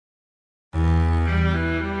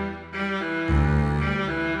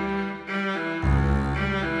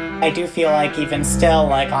I do feel like even still,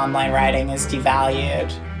 like, online writing is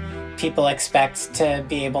devalued. People expect to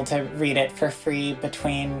be able to read it for free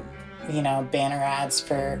between, banner ads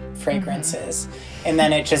for fragrances. And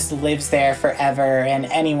then it just lives there forever and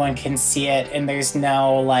anyone can see it and there's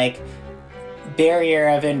no, like, barrier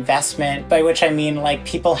of investment, by which I mean, like,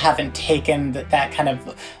 people haven't taken that kind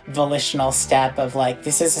of volitional step of, like,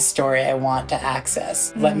 this is a story I want to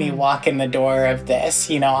access. Let me walk in the door of this.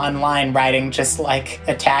 Online writing just, like,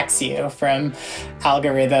 attacks you from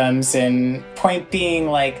algorithms. And point being,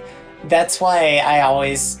 like, that's why I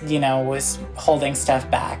always, was holding stuff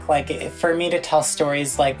back. Like, for me to tell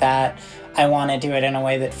stories like that, I want to do it in a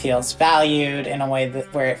way that feels valued, in a way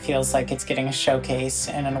where it feels like it's getting a showcase,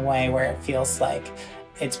 and in a way where it feels like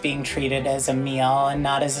it's being treated as a meal and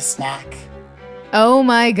not as a snack. Oh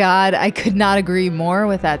my God, I could not agree more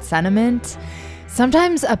with that sentiment.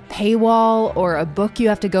 Sometimes a paywall or a book you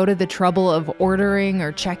have to go to the trouble of ordering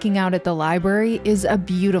or checking out at the library is a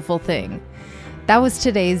beautiful thing. That was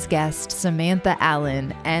today's guest, Samantha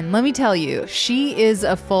Allen, and let me tell you, she is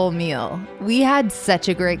a full meal. We had such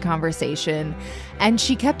a great conversation, and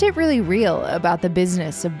she kept it really real about the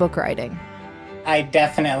business of book writing. I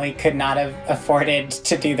definitely could not have afforded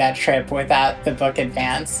to do that trip without the book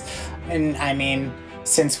advance. And I mean,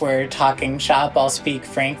 since we're talking shop, I'll speak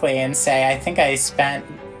frankly and say I think I spent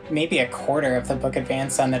maybe a quarter of the book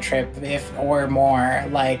advance on the trip, or more.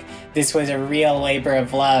 Like, this was a real labor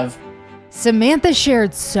of love. Samantha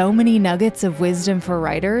shared so many nuggets of wisdom for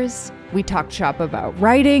writers. We talked shop about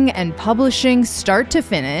writing and publishing start to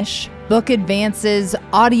finish, book advances,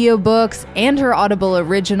 audiobooks, and her Audible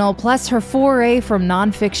original, plus her foray from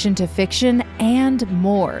nonfiction to fiction, and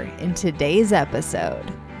more in today's episode.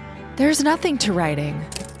 There's nothing to writing.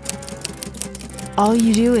 All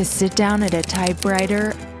you do is sit down at a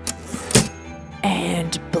typewriter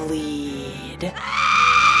and bleed.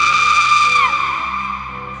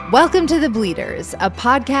 Welcome to The Bleeders, a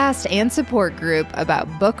podcast and support group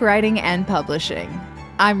about book writing and publishing.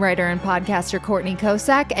 I'm writer and podcaster Courtney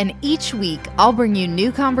Kosak, and each week I'll bring you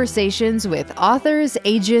new conversations with authors,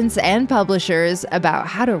 agents, and publishers about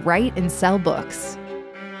how to write and sell books.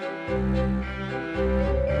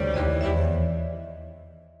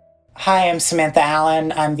 Hi, I'm Samantha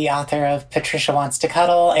Allen. I'm the author of Patricia Wants to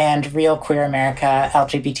Cuddle and Real Queer America,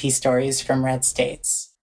 LGBT Stories from Red States.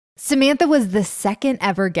 Samantha was the second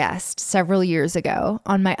ever guest several years ago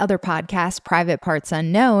on my other podcast, Private Parts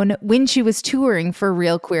Unknown, when she was touring for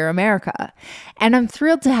Real Queer America. And I'm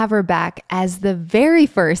thrilled to have her back as the very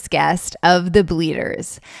first guest of The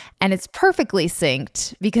Bleeders. And it's perfectly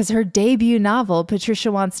synced because her debut novel,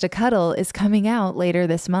 Patricia Wants to Cuddle, is coming out later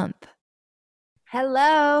this month.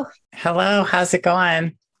 Hello. Hello, how's it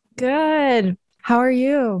going? Good. How are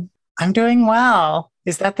you? I'm doing well.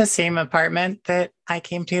 Is that the same apartment that I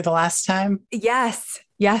came to the last time? Yes.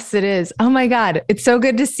 Yes, it is. Oh my God. It's so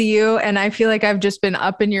good to see you. And I feel like I've just been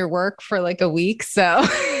up in your work for like a week. So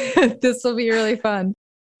this will be really fun.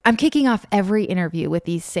 I'm kicking off every interview with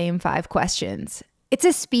these same 5 questions. It's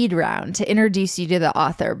a speed round to introduce you to the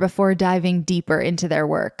author before diving deeper into their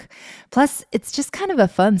work. Plus, it's just kind of a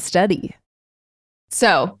fun study.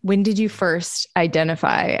 So, when did you first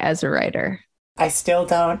identify as a writer? I still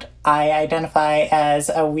don't. I identify as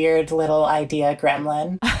a weird little idea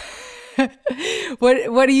gremlin.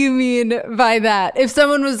 What do you mean by that? If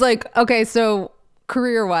someone was like, okay, so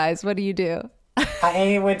career-wise, what do you do?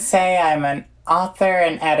 I would say I'm an author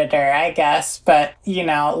and editor, I guess. But,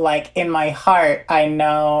 like, in my heart, I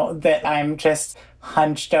know that I'm just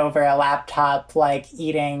hunched over a laptop, like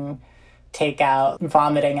eating takeout,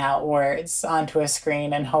 vomiting out words onto a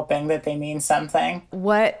screen and hoping that they mean something.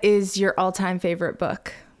 What is your all-time favorite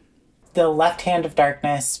book? The Left Hand of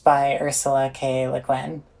Darkness by Ursula K. Le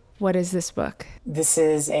Guin. What is this book? This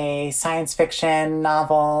is a science fiction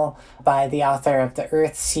novel by the author of the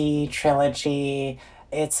Earthsea trilogy.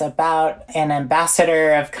 It's about an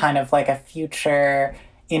ambassador of kind of like a future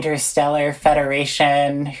interstellar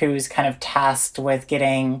federation who's kind of tasked with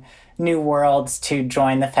getting new worlds to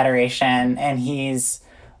join the Federation, and he's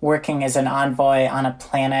working as an envoy on a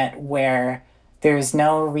planet where there's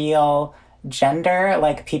no real gender.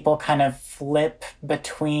 Like, people kind of flip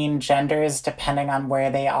between genders depending on where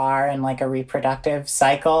they are in like a reproductive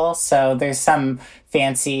cycle. So there's some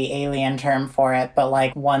fancy alien term for it, but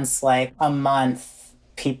like once like a month,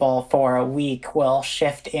 people for a week will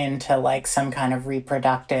shift into like some kind of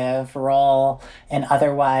reproductive role, and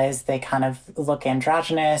otherwise they kind of look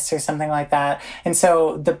androgynous or something like that. And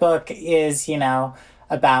so the book is,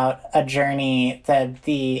 about a journey that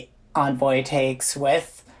the envoy takes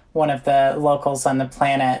with one of the locals on the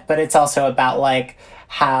planet, but it's also about like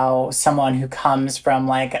how someone who comes from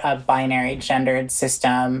like a binary gendered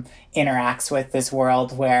system interacts with this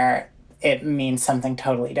world where it means something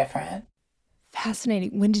totally different.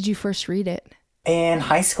 Fascinating. When did you first read it? In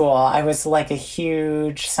high school, I was like a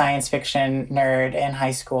huge science fiction nerd in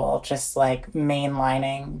high school, just like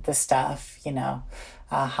mainlining the stuff,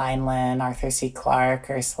 Heinlein, Arthur C. Clarke,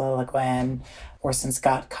 Ursula Le Guin, Orson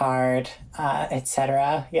Scott Card,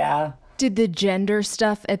 etc. Yeah. Did the gender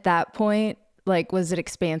stuff at that point, like, was it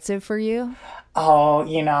expansive for you? Oh,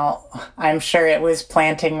 I'm sure it was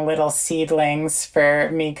planting little seedlings for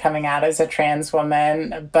me coming out as a trans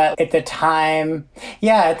woman. But at the time,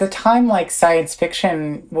 like science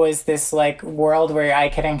fiction was this like world where I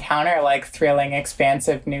could encounter like thrilling,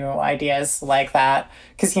 expansive new ideas like that.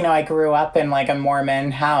 Because, I grew up in like a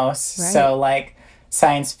Mormon house. Right. So like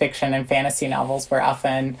science fiction and fantasy novels were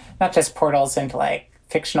often not just portals into like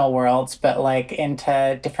fictional worlds, but like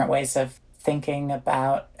into different ways of thinking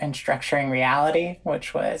about and structuring reality,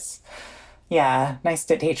 which was, nice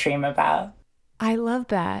to daydream about. I love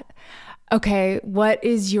that. Okay, what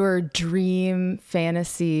is your dream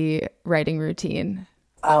fantasy writing routine?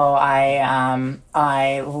 Oh,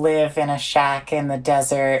 I live in a shack in the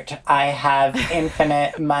desert. I have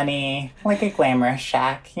infinite money, like a glamorous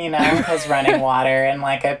shack, has running water and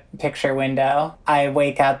like a picture window. I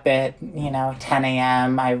wake up at, 10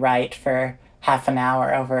 a.m. I write for half an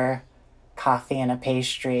hour over coffee and a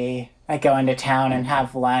pastry. I go into town and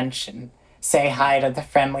have lunch and say hi to the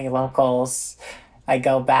friendly locals. I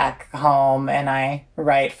go back home and I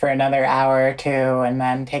write for another hour or two and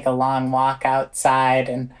then take a long walk outside.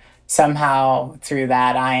 And somehow through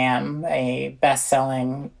that, I am a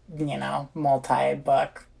best-selling,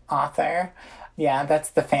 multi-book author. Yeah, that's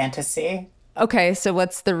the fantasy. Okay, so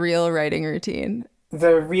what's the real writing routine?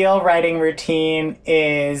 The real writing routine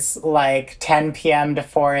is like 10 p.m. to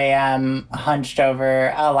 4 a.m. hunched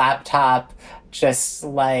over a laptop, just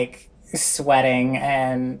like sweating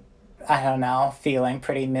and, I don't know, feeling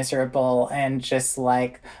pretty miserable and just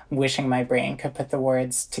like wishing my brain could put the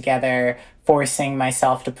words together, forcing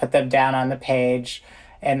myself to put them down on the page,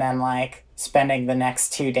 and then like spending the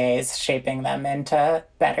next 2 days shaping them into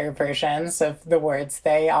better versions of the words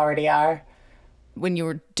they already are. When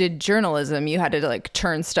you did journalism, you had to like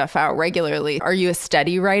turn stuff out regularly. Are you a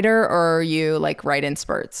steady writer or are you like write in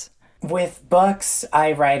spurts? With books,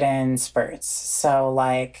 I write in spurts. So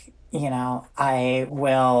like, I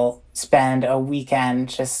will spend a weekend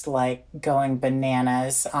just like going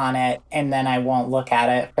bananas on it. And then I won't look at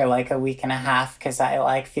it for like a week and a half because I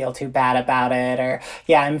like feel too bad about it. Or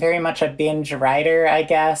I'm very much a binge writer, I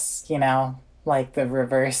guess, like the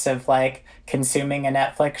reverse of like consuming a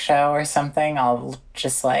Netflix show or something. I'll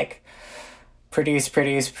just like produce,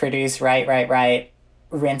 write,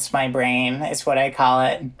 rinse my brain is what I call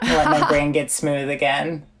it. Let my brain get smooth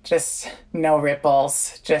again. Just no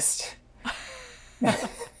ripples, just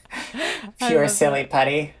pure silly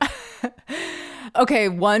putty. Okay,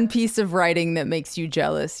 one piece of writing that makes you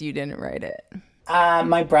jealous you didn't write it.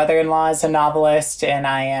 My brother-in-law is a novelist, and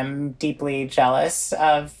I am deeply jealous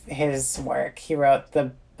of his work. He wrote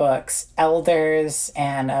the books Elders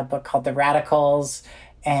and a book called The Radicals,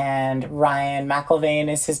 and Ryan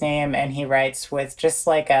McElvain is his name, and he writes with just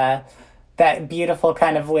like that beautiful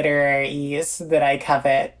kind of literary ease that I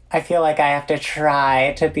covet. I feel like I have to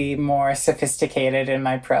try to be more sophisticated in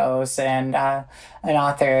my prose, and an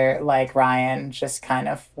author like Ryan just kind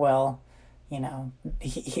of will...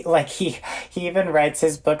 he even writes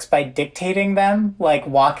his books by dictating them, like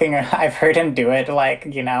walking. I've heard him do it, like,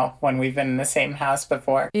 when we've been in the same house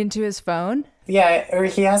before. Into his phone? Yeah, or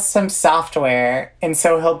he has some software, and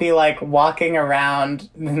so he'll be like walking around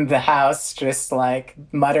the house just like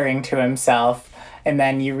muttering to himself, and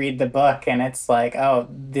then you read the book and it's like, oh,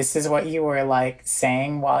 this is what you were like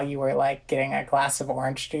saying while you were like getting a glass of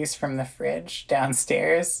orange juice from the fridge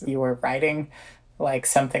downstairs. You were writing like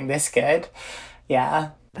something this good.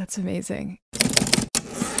 Yeah. That's amazing.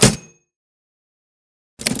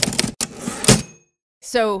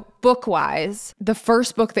 So book-wise, the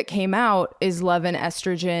first book that came out is Love and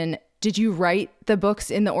Estrogen. Did you write the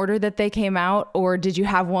books in the order that they came out, or did you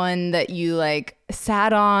have one that you like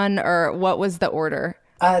sat on, or what was the order?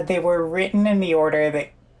 They were written in the order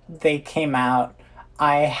that they came out.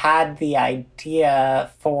 I had the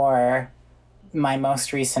idea for my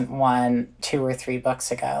most recent one 2 or 3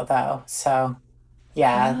 books ago, though. So,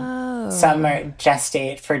 Some are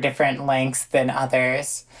gestate for different lengths than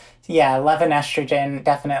others. Yeah, Love and Estrogen,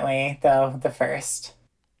 definitely, though, the first.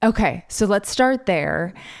 Okay, so let's start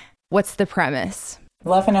there. What's the premise?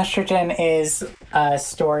 Love and Estrogen is a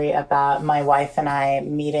story about my wife and I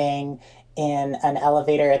meeting in an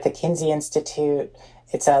elevator at the Kinsey Institute.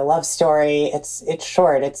 It's a love story. It's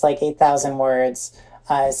short. It's like 8,000 words.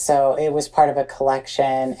 So it was part of a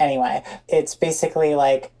collection. Anyway, it's basically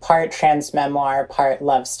like part trans memoir, part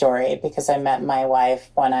love story, because I met my wife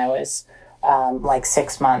when I was like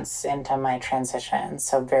 6 months into my transition.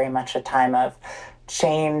 So very much a time of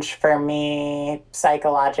change for me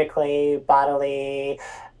psychologically, bodily,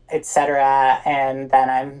 etc. And then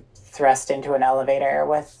I'm thrust into an elevator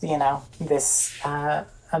with, this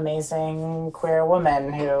amazing queer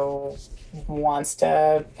woman who wants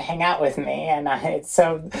to hang out with me.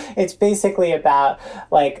 So it's basically about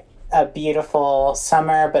like a beautiful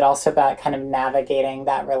summer, but also about kind of navigating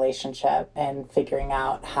that relationship and figuring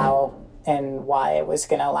out how and why it was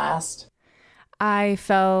going to last. I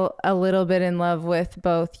fell a little bit in love with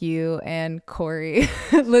both you and Corey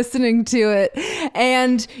listening to it.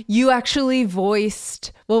 And you actually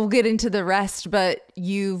voiced, we'll get into the rest, but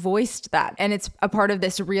you voiced that. And it's a part of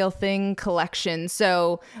this Real Thing collection.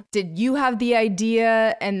 So did you have the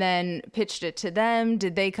idea and then pitched it to them?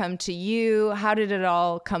 Did they come to you? How did it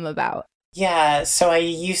all come about? Yeah, so I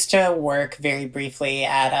used to work very briefly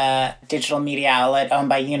at a digital media outlet owned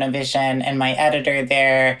by Univision, and my editor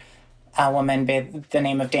there, a woman by the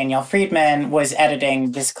name of Danielle Friedman, was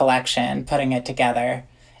editing this collection, putting it together.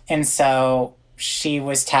 And so she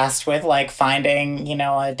was tasked with like finding,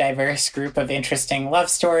 a diverse group of interesting love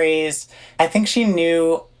stories. I think she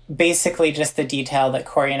knew basically just the detail that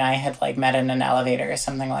Corey and I had like met in an elevator or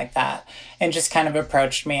something like that, and just kind of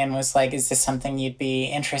approached me and was like, is this something you'd be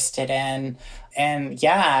interested in? And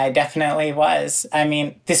yeah, I definitely was. I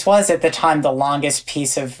mean, this was at the time the longest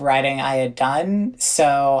piece of writing I had done,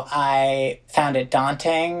 so I found it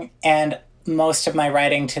daunting. And most of my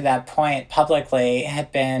writing to that point publicly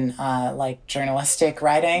had been like journalistic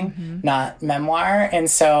writing, not memoir. And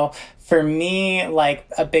so for me, like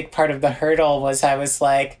a big part of the hurdle was I was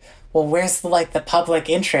like, well, where's like the public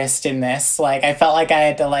interest in this? Like, I felt like I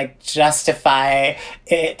had to like justify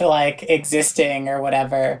it like existing or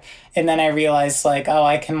whatever. And then I realized like, oh,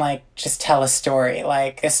 I can like just tell a story.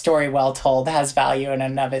 Like a story well told has value in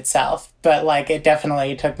and of itself. But like it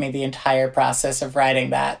definitely took me the entire process of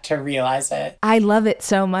writing that to realize it. I love it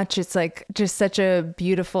so much. It's like just such a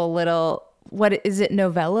beautiful little, what is it,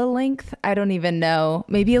 novella length? I don't even know.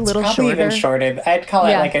 Maybe a little probably shorter. Even shorter. I'd call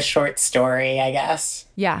it like a short story, I guess.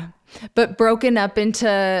 Yeah. But broken up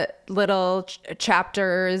into little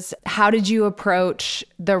chapters. How did you approach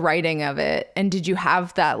the writing of it? And did you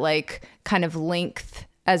have that like kind of length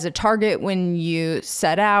as a target when you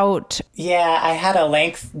set out? Yeah, I had a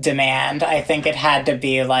length demand. I think it had to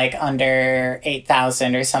be like under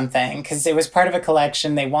 8,000 or something, because it was part of a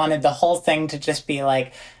collection. They wanted the whole thing to just be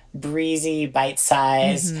like breezy, bite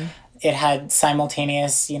size. It had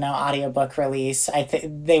simultaneous, audiobook release.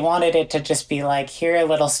 They wanted it to just be like, here are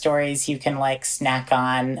little stories you can like snack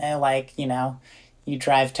on, like, you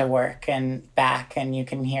drive to work and back and you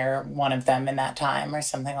can hear one of them in that time or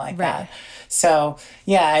something like that. So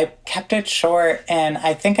yeah, I kept it short, and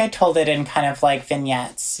I think I told it in kind of like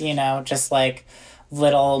vignettes, just like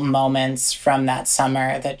little moments from that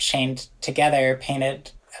summer that chained together, painted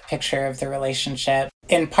a picture of the relationship.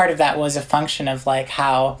 And part of that was a function of like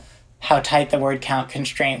how tight the word count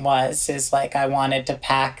constraint was, is like I wanted to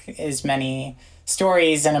pack as many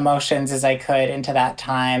stories and emotions as I could into that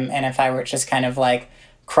time. And if I were just kind of like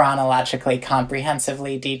chronologically,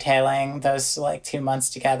 comprehensively detailing those like 2 months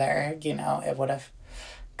together, it would have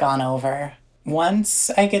gone over. Once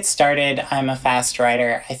I get started, I'm a fast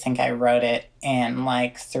writer. I think I wrote it in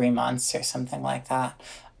like 3 months or something like that.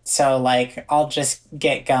 So like I'll just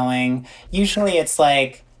get going. Usually it's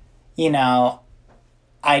like,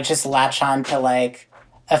 I just latch on to like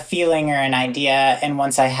a feeling or an idea. And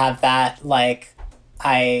once I have that, like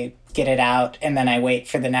I get it out and then I wait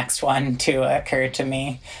for the next one to occur to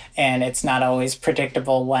me. And it's not always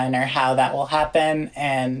predictable when or how that will happen.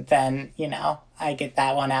 And then, I get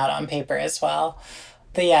that one out on paper as well.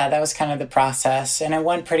 But yeah, that was kind of the process. And it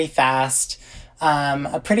went pretty fast.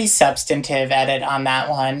 A pretty substantive edit on that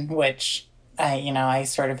one, which I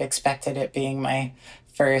sort of expected it being my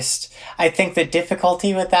first. I think the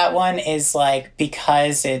difficulty with that one is like,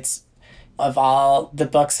 because it's of all the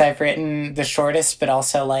books I've written, the shortest, but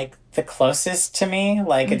also like the closest to me.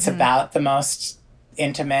 Like it's about the most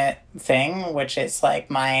intimate thing, which is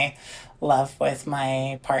like my love with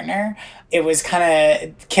my partner. It was kind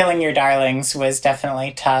of killing your darlings was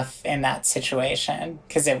definitely tough in that situation,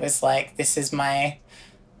 because it was like, this is my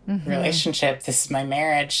relationship, this is my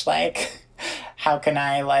marriage. Like, how can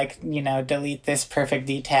I, like, delete this perfect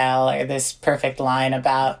detail or this perfect line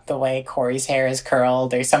about the way Corey's hair is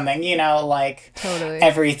curled or something, like Totally.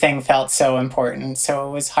 everything felt so important. So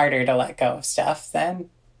it was harder to let go of stuff than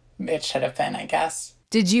it should have been, I guess.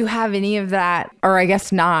 Did you have any of that, or I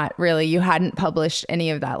guess not really, you hadn't published any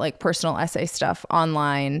of that like personal essay stuff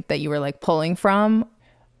online that you were like pulling from?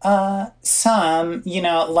 Some,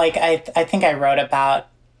 like I think I wrote about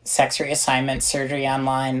sex reassignment surgery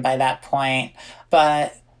online by that point.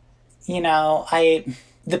 But,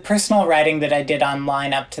 the personal writing that I did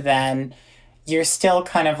online up to then, you're still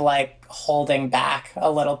kind of like holding back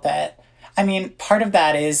a little bit. I mean, part of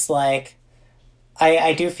that is like,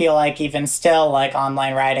 I do feel like even still, like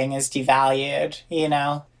online writing is devalued,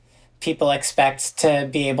 People expect to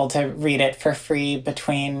be able to read it for free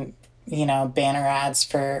between banner ads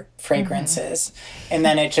for fragrances. Mm-hmm. And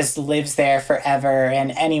then it just lives there forever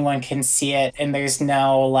and anyone can see it. And there's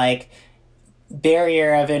no like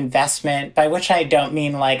barrier of investment, by which I don't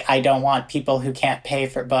mean like I don't want people who can't pay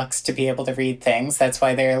for books to be able to read things. That's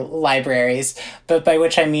why they're libraries. But by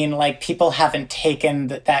which I mean like people haven't taken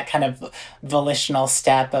that kind of volitional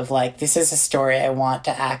step of like, this is a story I want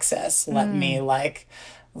to access. Let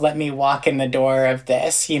me walk in the door of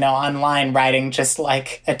this. Online writing just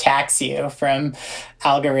like attacks you from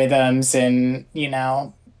algorithms and,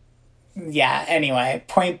 yeah, anyway,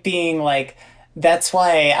 point being like, that's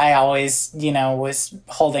why I always, was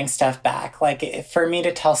holding stuff back. Like for me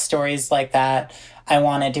to tell stories like that, I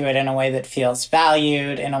want to do it in a way that feels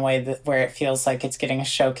valued, in a way where it feels like it's getting a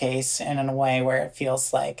showcase, and in a way where it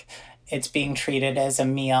feels like it's being treated as a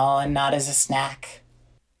meal and not as a snack.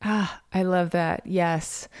 Ah, I love that.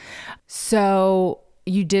 Yes. So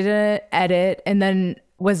you did an edit, and then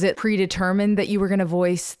was it predetermined that you were going to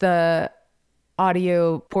voice the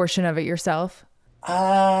audio portion of it yourself?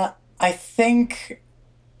 I think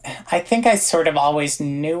I sort of always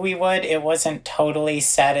knew we would. It wasn't totally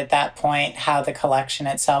set at that point how the collection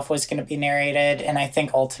itself was going to be narrated. And I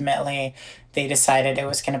think ultimately they decided it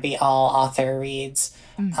was going to be all author reads.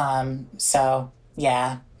 So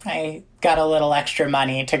yeah, I got a little extra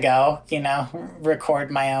money to go, record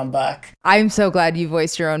my own book. I'm so glad you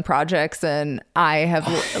voiced your own projects, and I have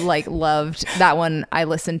loved that one. I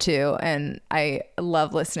listened to, and I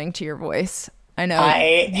love listening to your voice. I know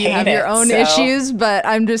you have your own issues, but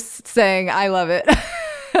I'm just saying I love it.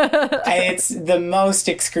 It's the most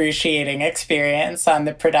excruciating experience on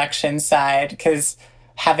the production side, because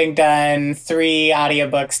having done 3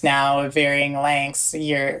 audiobooks now of varying lengths,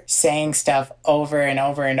 you're saying stuff over and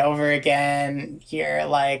over and over again. You're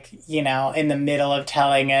like, in the middle of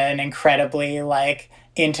telling an incredibly like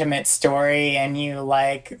intimate story and you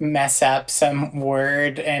like mess up some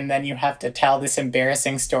word and then you have to tell this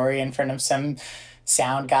embarrassing story in front of some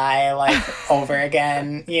sound guy like over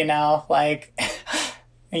again, like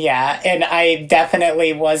yeah. And I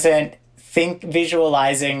definitely wasn't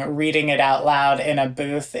visualizing reading it out loud in a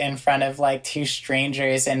booth in front of like 2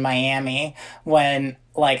 strangers in Miami when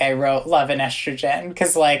like I wrote Love and Estrogen,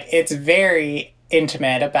 because like it's very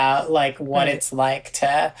intimate about like what it's like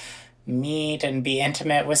to meet and be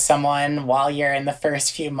intimate with someone while you're in the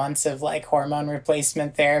first few months of like hormone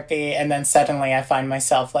replacement therapy, and then suddenly I find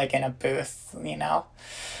myself like in a booth,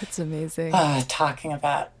 It's amazing. Talking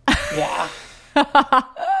about yeah.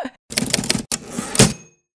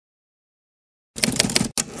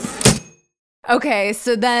 Okay,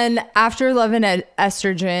 so then after Love and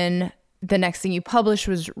Estrogen, the next thing you published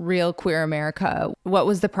was Real Queer America. What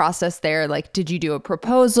was the process there? Like, did you do a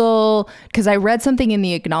proposal? Because I read something in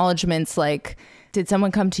the acknowledgements, like, did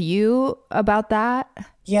someone come to you about that?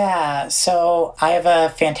 Yeah, so I have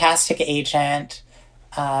a fantastic agent,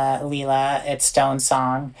 Leela at Stone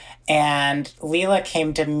Song. And Leela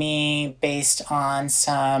came to me based on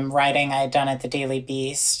some writing I'd done at the Daily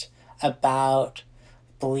Beast about,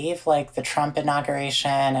 believe, like the Trump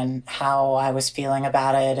inauguration and how I was feeling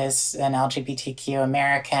about it as an LGBTQ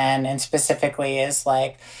American, and specifically as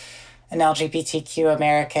like an LGBTQ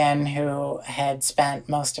American who had spent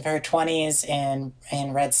most of her 20s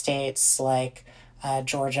in red states like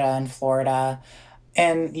Georgia and Florida.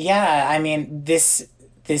 And yeah, I mean, this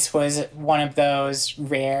was one of those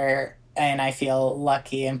rare, and I feel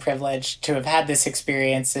lucky and privileged to have had this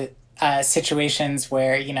experience, situations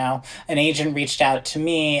where, an agent reached out to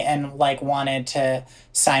me and like wanted to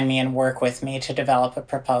sign me and work with me to develop a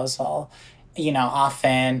proposal.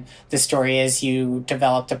 Often the story is you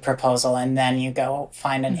developed a proposal and then you go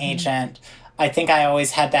find an agent. I think I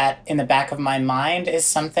always had that in the back of my mind as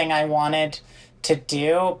something I wanted to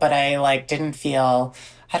do, but I like didn't feel,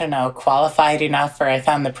 I don't know, qualified enough, or I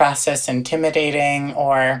found the process intimidating,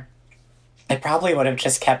 or I probably would have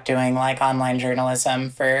just kept doing like online journalism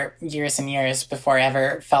for years and years before I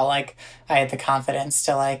ever felt like I had the confidence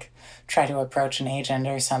to like try to approach an agent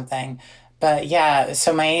or something. But yeah,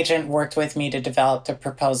 so my agent worked with me to develop the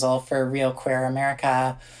proposal for Real Queer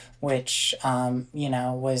America, which,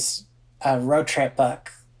 was a road trip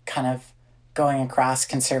book kind of going across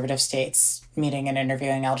conservative states, meeting and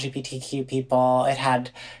interviewing LGBTQ people. It had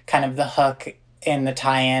kind of the hook in the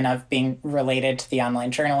tie-in of being related to the online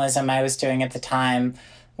journalism I was doing at the time,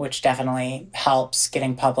 which definitely helps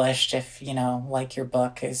getting published if, like your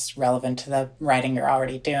book is relevant to the writing you're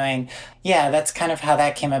already doing. Yeah, that's kind of how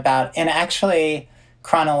that came about. And actually,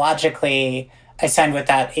 chronologically, I signed with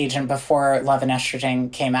that agent before Love and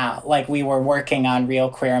Estrogen came out. Like, we were working on Real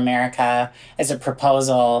Queer America as a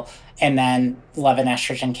proposal, and then Love and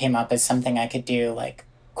Estrogen came up as something I could do, like,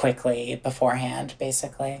 quickly beforehand,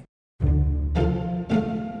 basically.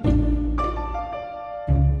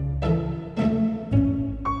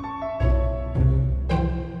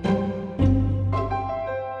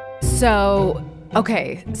 So,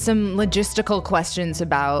 okay, some logistical questions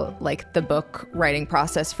about like the book writing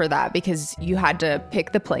process for that, because you had to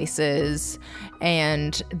pick the places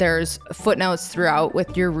and there's footnotes throughout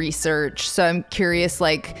with your research. So I'm curious,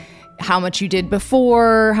 like, how much you did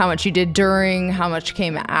before, how much you did during, how much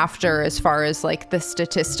came after as far as like the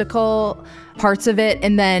statistical parts of it.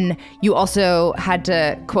 And then you also had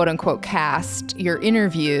to quote unquote cast your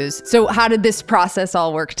interviews. So how did this process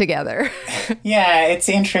all work together? Yeah, it's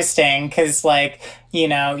interesting because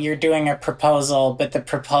you're doing a proposal, but the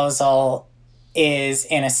proposal is,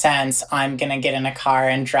 in a sense, I'm going to get in a car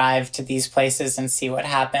and drive to these places and see what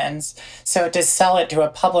happens. So to sell it to a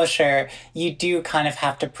publisher, you do kind of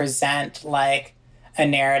have to present like a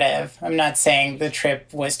narrative. I'm not saying the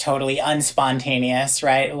trip was totally unspontaneous,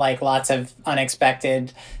 right? Like lots of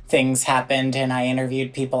unexpected things happened and I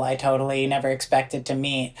interviewed people I totally never expected to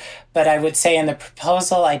meet. But I would say in the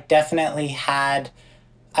proposal, I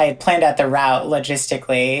had planned out the route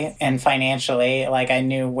logistically and financially. Like I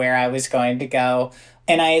knew where I was going to go.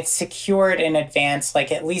 And I had secured in advance,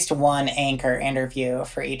 like at least one anchor interview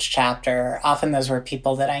for each chapter. Often those were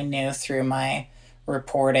people that I knew through my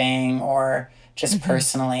reporting or just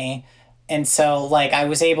personally. And so like I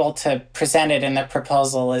was able to present it in the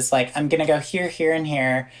proposal as like, I'm going to go here, here, and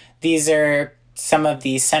here. These are some of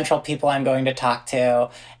the central people I'm going to talk to,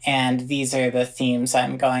 and these are the themes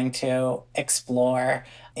I'm going to explore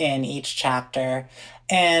in each chapter.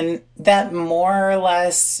 And that more or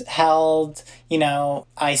less held,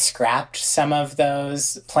 I scrapped some of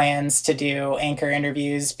those plans to do anchor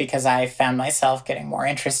interviews because I found myself getting more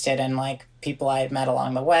interested in like people I had met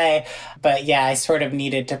along the way. But yeah, I sort of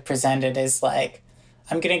needed to present it as like,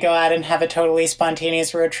 I'm going to go out and have a totally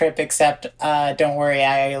spontaneous road trip, except don't worry,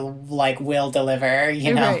 I will deliver,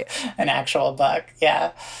 right, an actual book.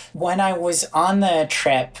 Yeah. When I was on the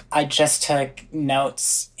trip, I just took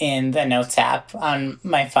notes in the Notes app on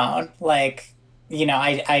my phone.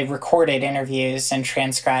 I recorded interviews and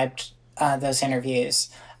transcribed those interviews.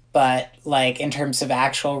 But in terms of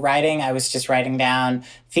actual writing, I was just writing down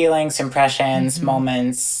feelings, impressions,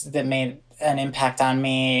 moments that made an impact on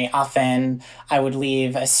me. Often I would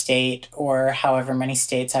leave a state or however many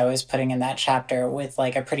states I was putting in that chapter with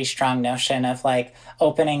a pretty strong notion of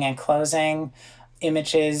opening and closing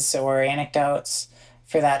images or anecdotes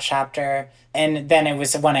for that chapter. And then it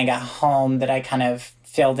was when I got home that I kind of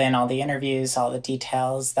filled in all the interviews, all the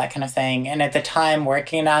details, that kind of thing. And at the time,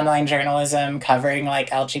 working in online journalism, covering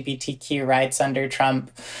LGBTQ rights under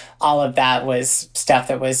Trump, all of that was stuff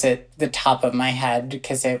that was at the top of my head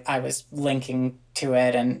because I was linking to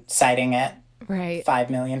it and citing it. Right. 5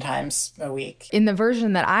 million times a week. In the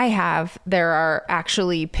version that I have, there are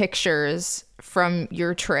actually pictures from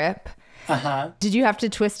your trip. Uh-huh. Did you have to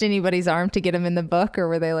twist anybody's arm to get them in the book, or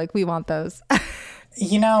were they like, we want those?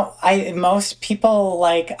 Most people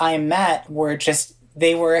I met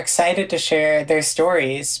they were excited to share their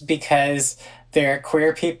stories because they're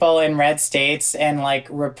queer people in red states, and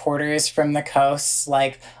reporters from the coasts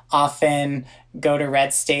often go to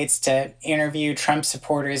red states to interview Trump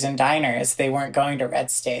supporters in diners. They weren't going to red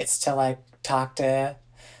states to talk to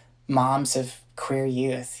moms of queer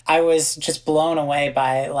youth. I was just blown away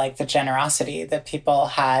by the generosity that people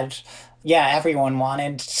had. Yeah, everyone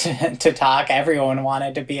wanted to talk. Everyone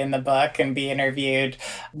wanted to be in the book and be interviewed.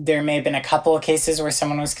 There may have been a couple of cases where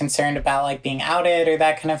someone was concerned about being outed or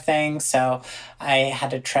that kind of thing. So I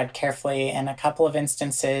had to tread carefully in a couple of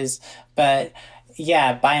instances. But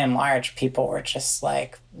yeah, by and large, people were just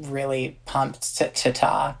really pumped to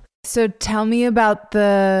talk. So tell me about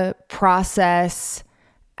the process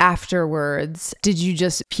afterwards? Did you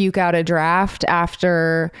just puke out a draft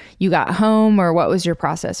after you got home, or what was your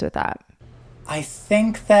process with that? I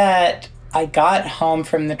think that I got home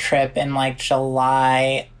from the trip in like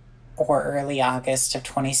July or early August of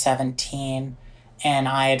 2017, and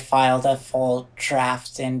I had filed a full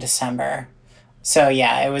draft in December. So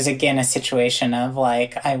yeah, it was again a situation of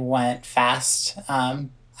like I went fast.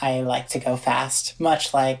 I like to go fast,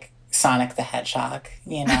 much like Sonic the Hedgehog,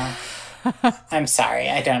 you know. I'm sorry,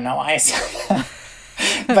 I don't know why I said that.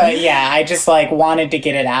 But yeah, I just like wanted to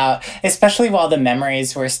get it out, especially while the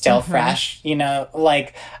memories were still fresh, you know,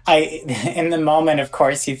 like in the moment, of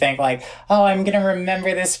course, you think like, oh, I'm going to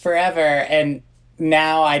remember this forever. And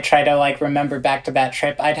now I try to like remember back to that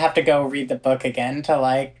trip. I'd have to go read the book again to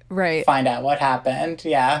like find out what happened.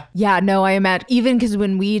 Yeah. Yeah, no, I imagine even because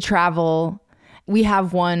when we travel, we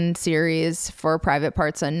have one series for Private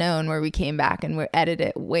Parts Unknown where we came back and we edit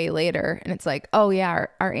it way later. And it's like, oh yeah,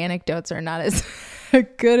 our anecdotes are not as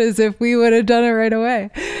good as if we would have done it right away.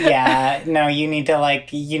 Yeah, no, you need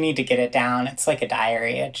to get it down. It's like a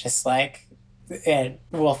diary. It just like, it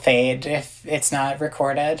will fade if it's not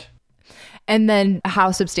recorded. And then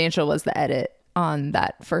how substantial was the edit on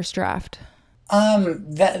that first draft?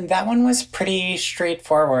 That one was pretty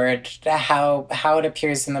straightforward. How it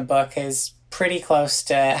appears in the book is pretty close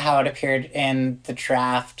to how it appeared in the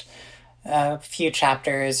draft. A few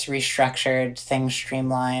chapters restructured, things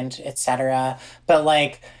streamlined, etc. But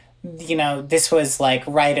like, you know, this was like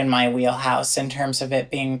right in my wheelhouse in terms of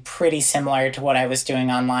it being pretty similar to what I was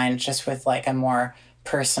doing online, just with like a more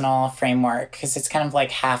personal framework, because it's kind of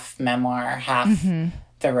like half memoir, half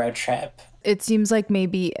the road trip. It seems like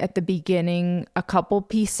maybe at the beginning, a couple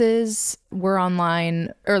pieces were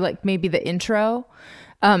online, or like maybe the intro.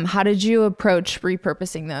 How did you approach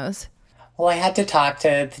repurposing those? Well, I had to talk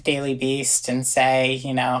to the Daily Beast and say,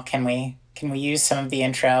 you know, can we use some of the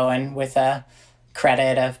intro, and with a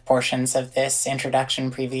credit of portions of this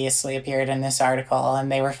introduction previously appeared in this article,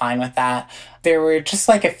 and they were fine with that. There were just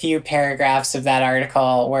like a few paragraphs of that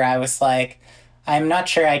article where I was like, I'm not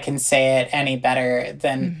sure I can say it any better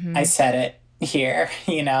than I said it here,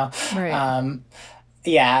 you know? Right.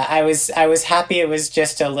 Yeah, I was happy it was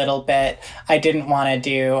just a little bit. I didn't want to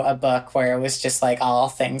do a book where it was just like all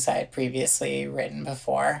things I had previously written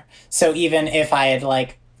before. So even if I had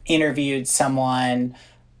like interviewed someone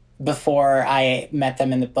before I met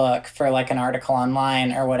them in the book for like an article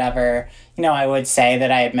online or whatever, you know, I would say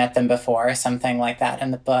that I had met them before or something like that in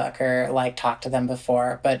the book, or like talked to them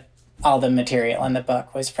before. But all the material in the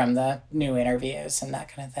book was from the new interviews and that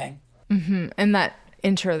kind of thing. And that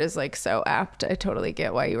intro is like so apt. I totally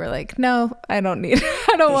get why you were like, no, I don't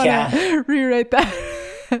want to rewrite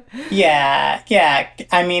that. Yeah.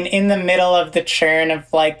 I mean, in the middle of the churn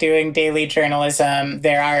of like doing daily journalism,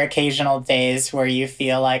 there are occasional days where you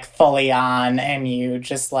feel like fully on and you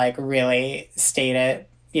just like really state it.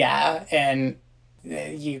 Yeah. And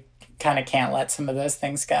you kind of can't let some of those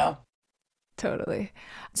things go. Totally.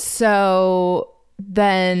 So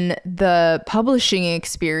then the publishing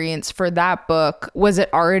experience for that book, was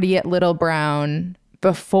it already at Little Brown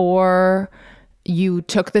before you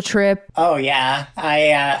took the trip? Oh yeah,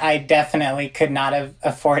 I definitely could not have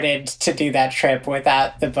afforded to do that trip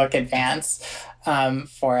without the book advance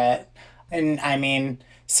for it. And I mean,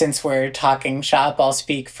 since we're talking shop, I'll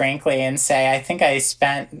speak frankly and say I think I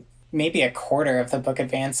spent maybe a quarter of the book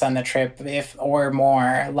advance on the trip, if or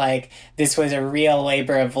more. Like, this was a real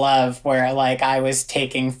labor of love where like I was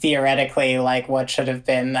taking theoretically like what should have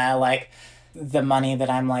been the money that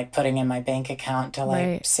I'm like putting in my bank account to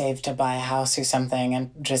like save to buy a house or something,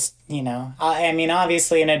 and just, you know, I mean,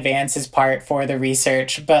 obviously an advance is part for the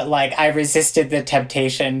research, but like I resisted the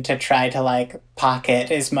temptation to try to like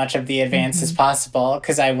pocket as much of the advance as possible,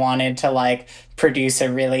 because I wanted to like produce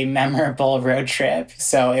a really memorable road trip.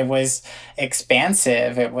 So it was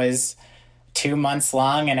expansive. It was 2 months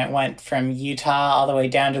long, and it went from Utah all the way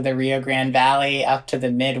down to the Rio Grande Valley, up to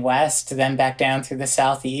the Midwest, then back down through the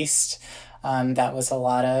Southeast. That was a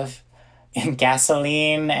lot of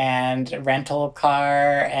gasoline and rental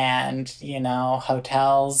car and, you know,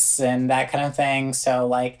 hotels and that kind of thing. So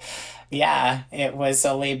like, yeah, it was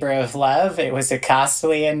a labor of love. It was a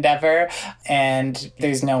costly endeavor, and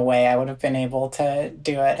there's no way I would have been able to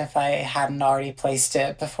do it if I hadn't already placed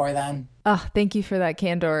it before then. Oh, thank you for that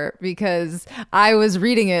candor, because I was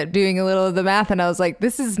reading it, doing a little of the math, and I was like,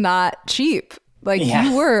 this is not cheap. Like,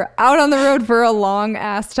 you were out on the road for a long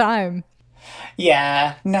ass time.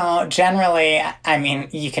 Yeah, no, generally, I mean,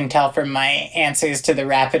 you can tell from my answers to the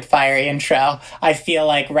rapid fire intro, I feel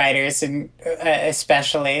like writers, and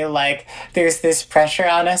especially, like, there's this pressure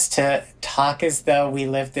on us to talk as though we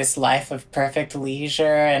live this life of perfect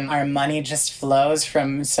leisure and our money just flows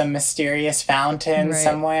from some mysterious fountain Right.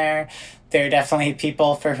 somewhere. There are definitely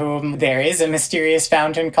people for whom there is a mysterious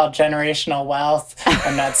fountain called generational wealth.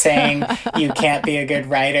 I'm not saying you can't be a good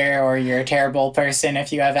writer or you're a terrible person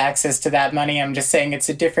if you have access to that money. I'm just saying it's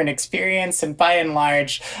a different experience. And by and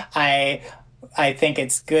large, I I think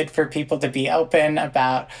it's good for people to be open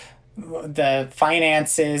about the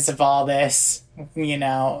finances of all this,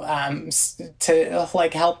 to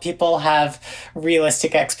like help people have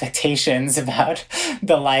realistic expectations about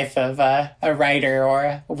the life of a writer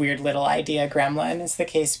or a weird little idea gremlin, as the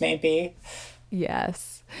case may be.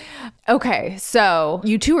 Yes. Okay, so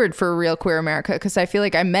you toured for Real Queer America, because I feel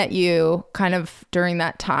like I met you kind of during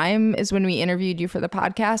that time is when we interviewed you for the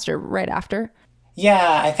podcast, or right after.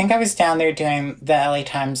 Yeah, I think I was down there doing the LA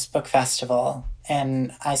Times Book Festival,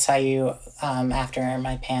 and I saw you after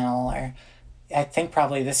my panel, or I think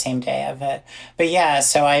probably the same day of it. But yeah,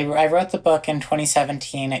 so I wrote the book in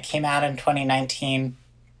 2017. It came out in 2019.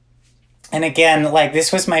 And again, like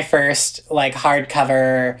this was my first like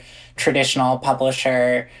hardcover traditional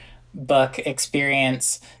publisher book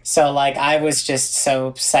experience. So like I was just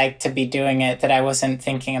so psyched to be doing it that I wasn't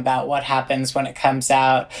thinking about what happens when it comes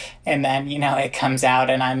out. And then, it comes out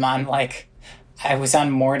and I'm on like I was on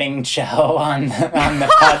Morning Joe on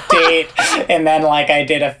the update, and then like I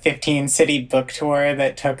did a 15-city book tour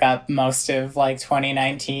that took up most of like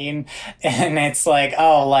 2019, and it's like,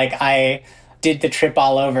 oh, like I did the trip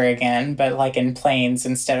all over again, but like in planes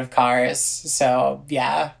instead of cars. So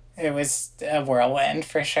yeah, it was a whirlwind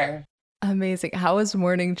for sure. Amazing. How was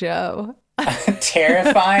Morning Joe?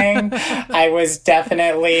 Terrifying. I was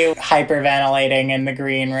definitely hyperventilating in the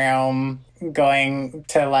green room, going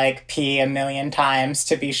to like pee a million times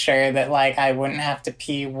to be sure that like I wouldn't have to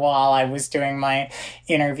pee while I was doing my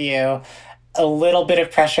interview. A little bit of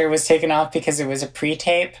pressure was taken off because it was a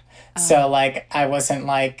pre-tape. So like I wasn't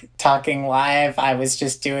like talking live. I was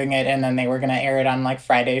just doing it and then they were going to air it on like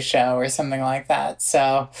Friday's show or something like that.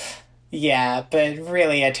 So yeah, but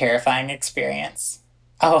really a terrifying experience.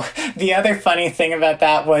 Oh, the other funny thing about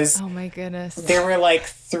that was Oh my goodness. there were like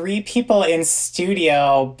 3 people in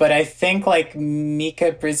studio, but I think like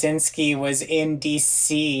Mika Brzezinski was in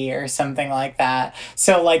DC or something like that.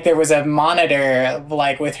 So like there was a monitor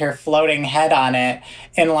like with her floating head on it,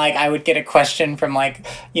 and like I would get a question from like,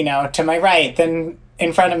 to my right, then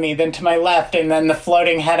in front of me, then to my left, and then the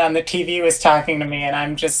floating head on the TV was talking to me, and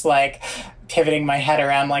I'm just like pivoting my head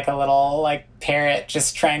around like a little like parrot,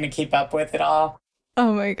 just trying to keep up with it all.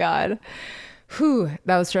 Oh my God. Whew,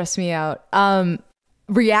 that would stress me out.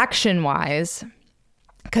 Reaction wise,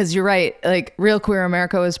 because you're right, like Real Queer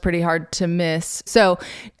America was pretty hard to miss. So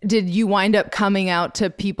did you wind up coming out to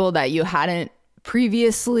people that you hadn't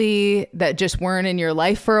previously, that just weren't in your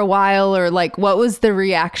life for a while? Or like, what was the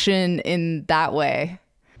reaction in that way?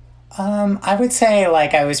 I would say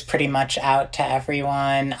like I was pretty much out to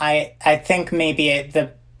everyone. I think maybe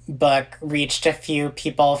the book reached a few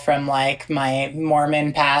people from like my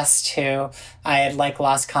Mormon past who I had like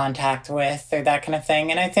lost contact with or that kind of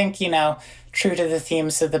thing. And I think, true to the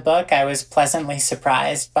themes of the book, I was pleasantly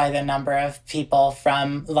surprised by the number of people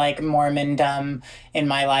from like Mormondom in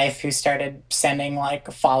my life who started sending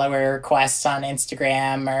like follower requests on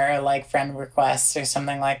Instagram or like friend requests or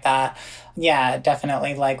something like that. Yeah,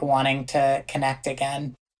 definitely like wanting to connect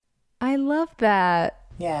again. I love that.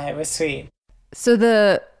 Yeah, it was sweet. So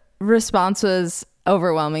the response was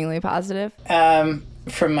overwhelmingly positive.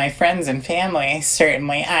 From my friends and family,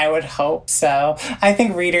 certainly, I would hope so. I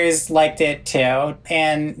think readers liked it too,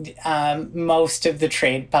 and most of the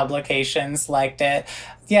trade publications liked it.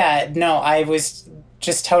 Yeah, no, I was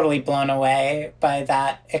just totally blown away by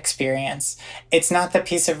that experience. It's not the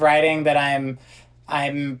piece of writing that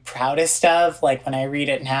I'm proudest of. Like when I read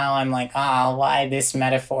it now, I'm like, why this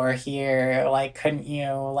metaphor here? Like, couldn't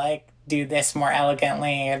you like do this more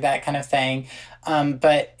elegantly or that kind of thing?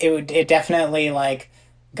 But it definitely like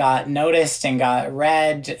got noticed and got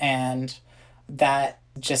read, and that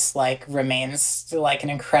just like remains like an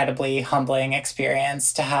incredibly humbling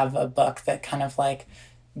experience to have a book that kind of like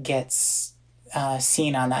gets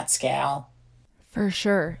seen on that scale. For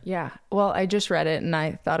sure. Yeah. Well, I just read it and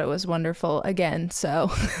I thought it was wonderful again. So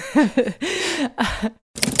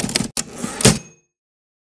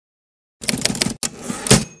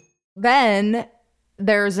then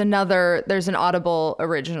there's an Audible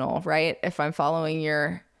original, right? If I'm following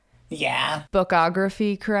your Yeah.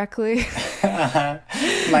 bookography correctly.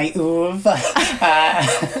 My oeuvre.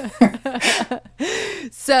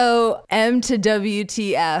 So M to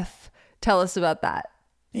WTF, tell us about that.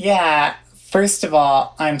 Yeah. First of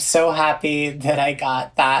all, I'm so happy that I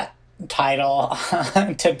got that title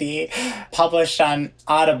to be published on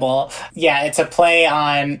Audible. Yeah, it's a play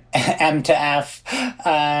on M to F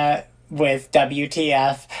with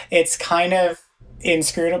WTF. It's kind of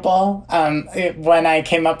inscrutable. When I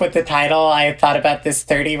came up with the title, I thought about this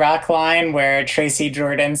 30 Rock line where Tracy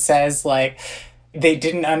Jordan says, like, they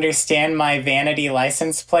didn't understand my vanity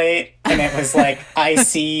license plate, and it was like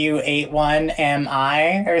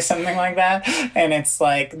ICU81MI or something like that. And it's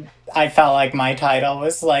like, I felt like my title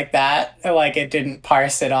was like that. Like, it didn't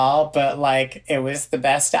parse at all, but like it was the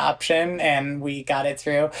best option and we got it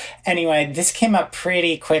through. Anyway, this came up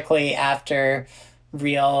pretty quickly after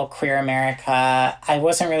Real Queer America. I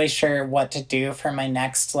wasn't really sure what to do for my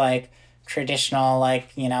next like traditional, like,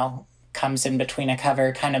 you know, comes in between a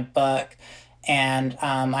cover kind of book. And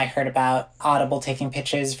I heard about Audible taking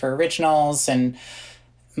pitches for originals, and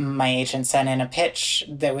my agent sent in a pitch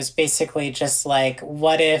that was basically just like,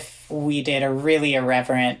 what if we did a really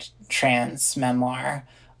irreverent trans memoir?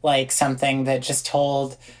 Like something that just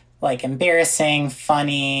told like embarrassing,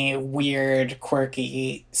 funny, weird,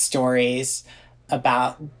 quirky stories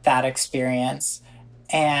about that experience.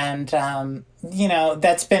 And you know,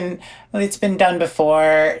 it's been done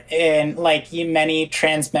before, in like many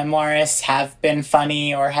trans memoirists have been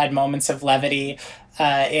funny or had moments of levity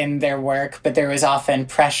in their work, but there was often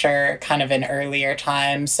pressure kind of in earlier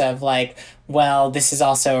times of like, well, this is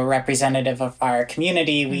also a representative of our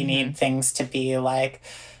community, we need things to be like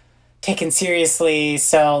taken seriously.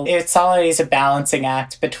 So it's always a balancing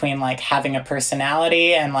act between like having a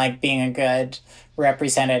personality and like being a good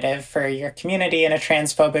representative for your community in a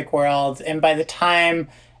transphobic world. And by the time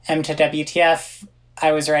M to WTF,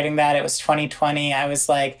 I was writing that, it was 2020, I was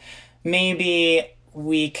like, maybe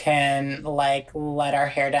we can like let our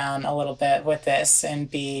hair down a little bit with this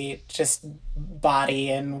and be just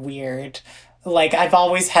body and weird. Like, I've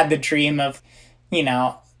always had the dream of, you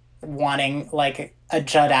know, wanting like a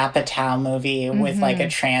Judd Apatow movie with like a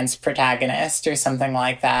trans protagonist or something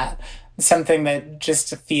like that. Something that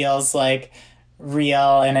just feels like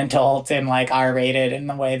real and adult and like R-rated in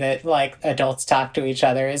the way that like adults talk to each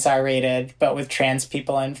other is R-rated, but with trans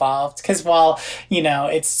people involved. Because while, you know,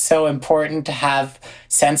 it's so important to have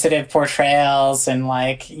sensitive portrayals and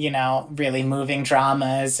like, you know, really moving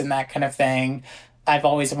dramas and that kind of thing, I've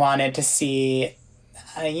always wanted to see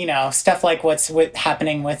you know, stuff like what's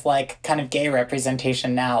happening with like kind of gay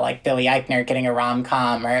representation now, like Billy Eichner getting a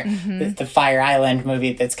rom-com or the Fire Island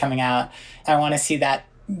movie that's coming out. I want to see that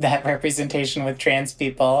representation with trans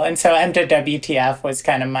people. And so M to WTF was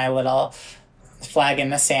kind of my little flag in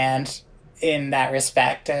the sand in that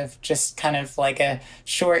respect, of just kind of like a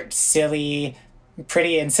short, silly,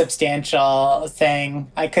 pretty insubstantial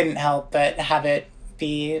thing. I couldn't help but have it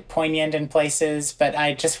be poignant in places, but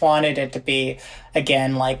I just wanted it to be,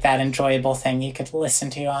 again, like that enjoyable thing you could listen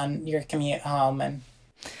to on your commute home. And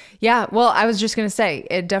yeah, well, I was just going to say,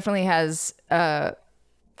 it definitely has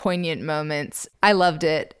poignant moments. I loved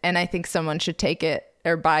it, and I think someone should take it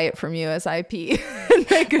or buy it from you as IP and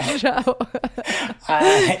make a show.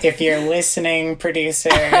 If you're listening,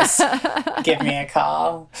 producers, give me a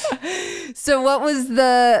call. So what was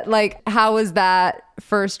the, like, how was that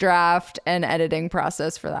first draft and editing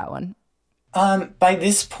process for that one? By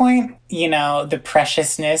this point, you know, the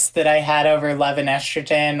preciousness that I had over Love and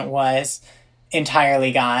Estrogen was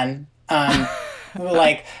entirely gone.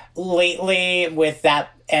 Like lately with that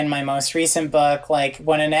and my most recent book, like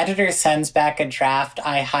when an editor sends back a draft,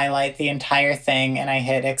 I highlight the entire thing and I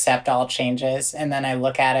hit accept all changes, and then I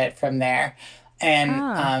look at it from there.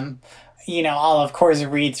 And you know, I'll of course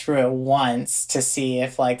read through it once to see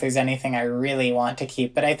if like there's anything I really want to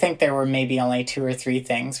keep. But I think there were maybe only 2 or 3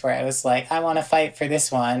 things where I was like, I want to fight for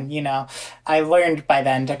this one. You know, I learned by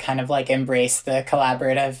then to kind of like embrace the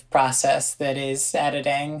collaborative process that is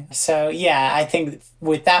editing. So yeah, I think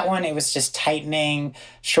with that one, it was just tightening,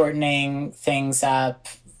 shortening things up,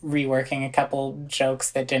 reworking a couple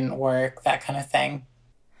jokes that didn't work, that kind of thing.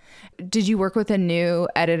 Did you work with a new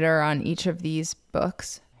editor on each of these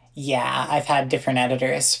books? Yeah, I've had different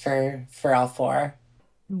editors for all 4.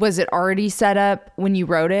 Was it already set up when you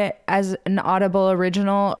wrote it as an Audible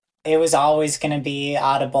original? It was always going to be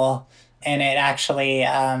Audible. And it actually,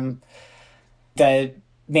 the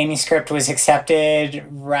manuscript was accepted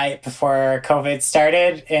right before COVID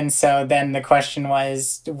started. And so then the question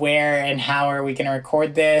was, where and how are we going to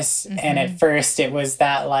record this? And at first it was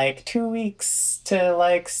that like 2 weeks to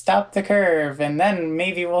like stop the curve. And then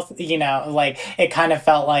maybe we'll, like it kind of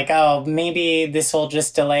felt like, oh, maybe this will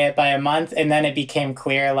just delay it by a month. And then it became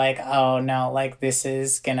clear like, oh no, like this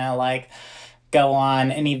is going to like go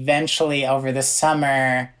on. And eventually over the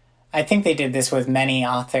summer, I think they did this with many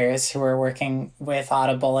authors who were working with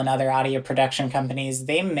Audible and other audio production companies.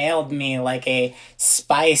 They mailed me like a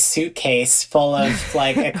spy suitcase full of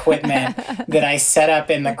like equipment that I set up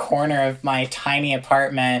in the corner of my tiny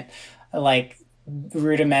apartment, like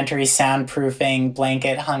rudimentary soundproofing,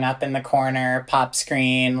 blanket hung up in the corner, pop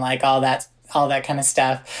screen, like all that kind of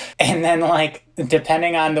stuff. And then like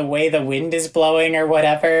depending on the way the wind is blowing or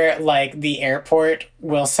whatever, like the airport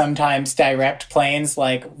will sometimes direct planes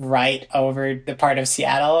like right over the part of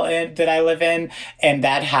Seattle that I live in. And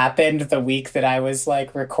that happened the week that I was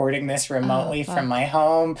like recording this remotely from my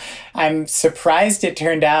home. I'm surprised it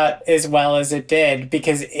turned out as well as it did,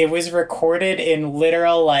 because it was recorded in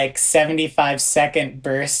literal like 75-second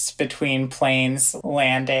bursts between planes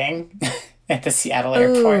landing at the Seattle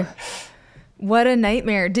airport. What a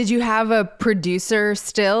nightmare. Did you have a producer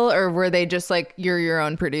still, or were they just like, you're your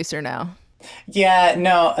own producer now? Yeah,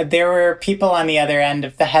 no, there were people on the other end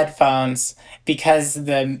of the headphones because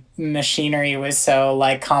the machinery was so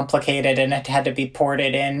like complicated and it had to be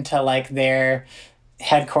ported into like their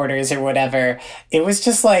headquarters or whatever. It was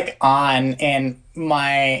just like on in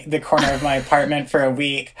the corner of my apartment for a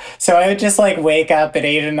week. So I would just like wake up at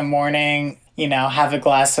 8 a.m, have a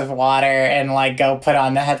glass of water and like go put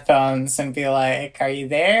on the headphones and be like, are you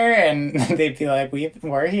there? And they'd be like,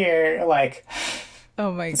 we're here. Like,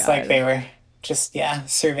 oh my God. It's like they were just,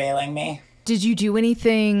 surveilling me. Did you do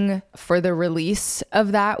anything for the release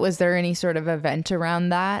of that? Was there any sort of event around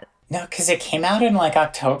that? No, because it came out in like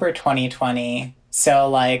October 2020. So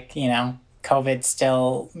like, COVID's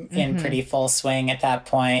still in pretty full swing at that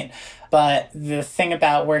point. But the thing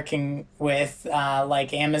about working with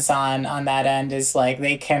like Amazon on that end is like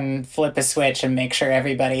they can flip a switch and make sure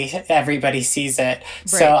everybody sees it. Right.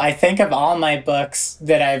 So I think of all my books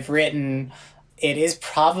that I've written, it is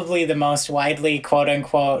probably the most widely quote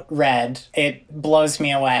unquote read. It blows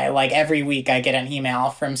me away. Like every week I get an email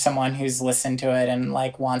from someone who's listened to it and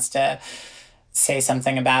like wants to say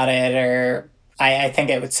something about it, or I think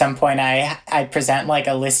at some point I present like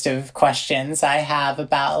a list of questions I have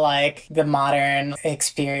about like the modern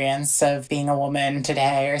experience of being a woman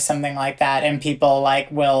today or something like that. And people like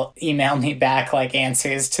will email me back like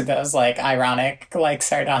answers to those like ironic, like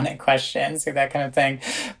sardonic questions or that kind of thing.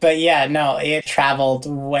 But yeah, no, it traveled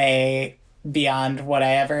way beyond what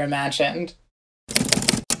I ever imagined.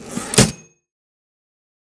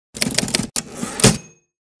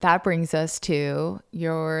 That brings us to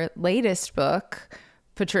your latest book,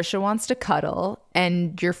 Patricia Wants to Cuddle,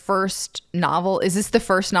 and your first novel. Is this the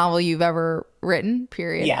first novel you've ever written,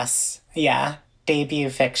 period? Yes. Yeah. Debut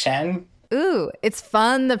fiction. Ooh, it's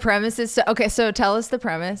fun. The premise is okay, so tell us the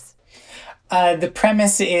premise. The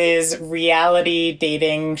premise is reality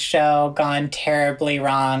dating show gone terribly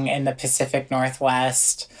wrong in the Pacific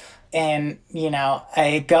Northwest. And,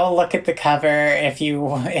 I go look at the cover if you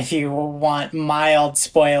want mild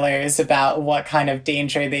spoilers about what kind of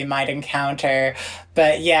danger they might encounter.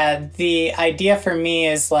 But yeah, the idea for me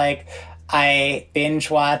is like I binge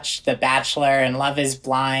watch The Bachelor and Love is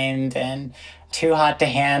Blind and Too Hot to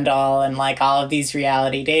Handle and like all of these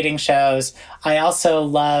reality dating shows. I also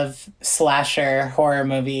love slasher horror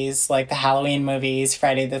movies like the Halloween movies,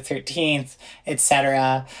 Friday the 13th,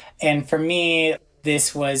 etc. And for me,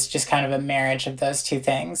 this was just kind of a marriage of those two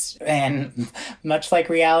things. And much like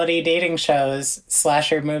reality dating shows,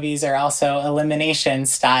 slasher movies are also elimination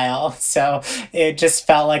style. So it just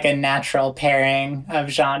felt like a natural pairing of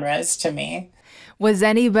genres to me. Was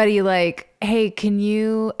anybody like, hey, can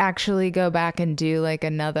you actually go back and do like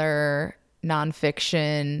another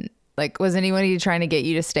nonfiction? Like, was anybody trying to get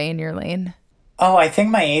you to stay in your lane? Oh, I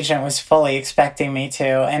think my agent was fully expecting me to.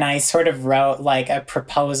 And I sort of wrote like a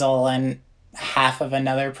proposal and half of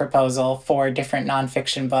another proposal for different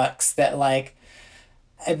nonfiction books that like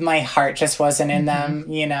my heart just wasn't in them,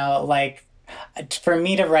 like for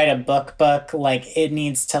me to write a book, like it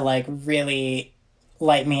needs to like really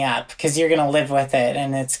light me up, because you're going to live with it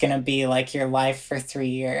and it's going to be like your life for 3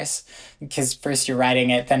 years. Because first you're writing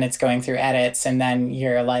it, then it's going through edits, and then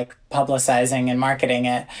you're like publicizing and marketing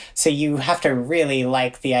it. So you have to really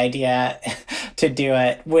like the idea to do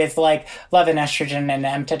it. With like Love and Estrogen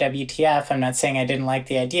and MTWTF, I'm not saying I didn't like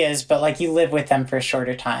the ideas, but like you live with them for a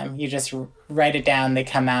shorter time. You just write it down, they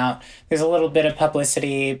come out. There's a little bit of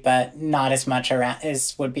publicity, but not as much around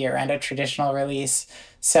as would be around a traditional release.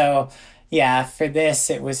 So yeah, for this,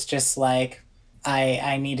 it was just like,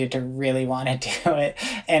 I needed to really want to do it.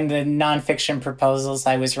 And the nonfiction proposals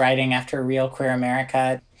I was writing after Real Queer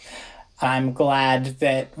America, I'm glad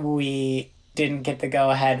that we didn't get the go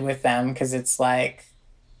ahead with them, because it's like,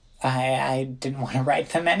 I didn't want to write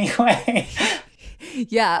them anyway.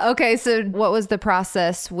 Yeah. Okay. So what was the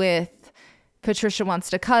process with Patricia Wants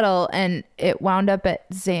to Cuddle? And it wound up at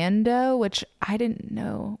Zando, which I didn't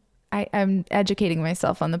know. I'm educating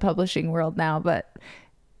myself on the publishing world now, but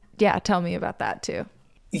yeah, tell me about that too.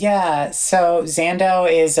 Yeah, so Zando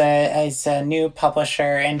is a new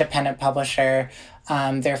publisher, independent publisher.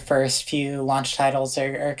 Their first few launch titles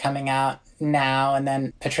are coming out now, and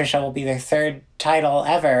then Patricia will be their third title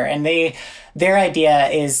ever. And their idea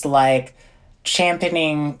is like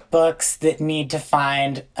championing books that need to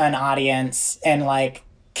find an audience and like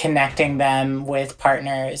connecting them with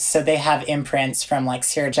partners. So they have imprints from like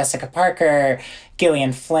Sarah Jessica Parker,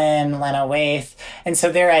 Gillian Flynn, Lena Waithe. And so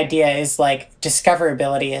their idea is like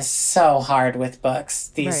discoverability is so hard with books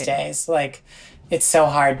these days. Like it's so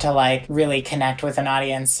hard to like really connect with an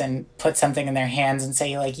audience and put something in their hands and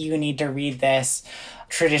say like, you need to read this.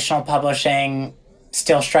 Traditional publishing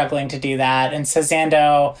still struggling to do that. And so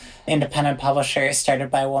Zando, independent publisher, started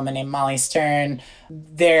by a woman named Molly Stern.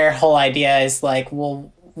 Their whole idea is like,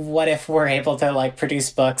 well, what if we're able to like produce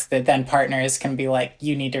books that then partners can be like,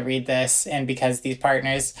 you need to read this. And because these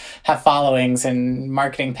partners have followings and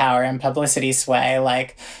marketing power and publicity sway,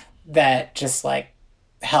 like that just like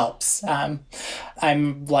helps. I'm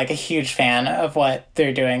like a huge fan of what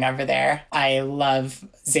they're doing over there. I love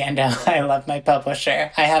Zando. I love my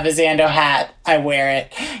publisher. I have a Zando hat. I wear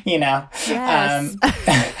it, you know. Yes.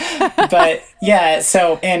 But yeah,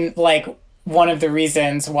 so, and like, one of the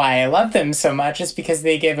reasons why I love them so much is because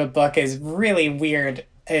they give a book as really weird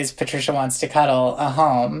as Patricia Wants to Cuddle a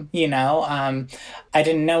home, you know? I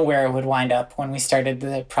didn't know where it would wind up when we started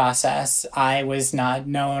the process. I was not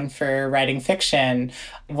known for writing fiction.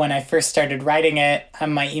 When I first started writing it,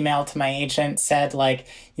 my email to my agent said, like,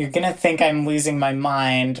 you're going to think I'm losing my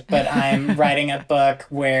mind, but I'm writing a book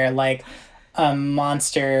where, like, a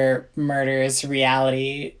monster murders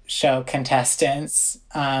reality show contestants.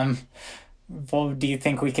 Well, do you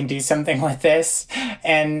think we can do something with this?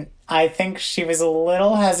 And I think she was a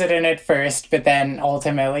little hesitant at first, but then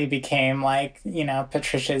ultimately became like, you know,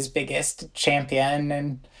 Patricia's biggest champion.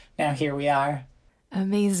 And now here we are.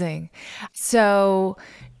 Amazing. So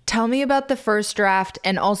tell me about the first draft.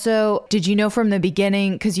 And also, did you know from the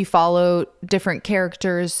beginning, because you follow different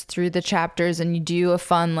characters through the chapters and you do a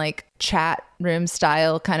fun like chat room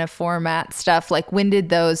style kind of format stuff, like when did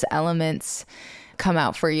those elements come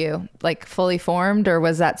out for you, like fully formed, or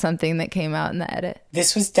was that something that came out in the edit?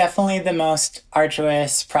 This was definitely the most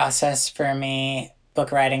arduous process for me,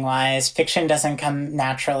 book writing wise. Fiction doesn't come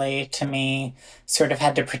naturally to me. Sort of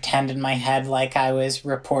had to pretend in my head like I was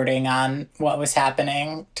reporting on what was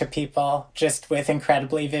happening to people, just with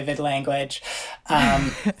incredibly vivid language,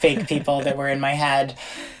 fake people that were in my head.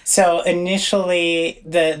 So initially,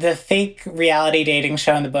 the fake reality dating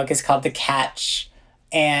show in the book is called The Catch.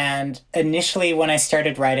 And initially, when I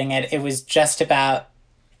started writing it, it was just about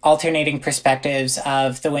alternating perspectives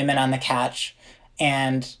of the women on the catch.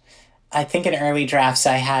 And I think in early drafts,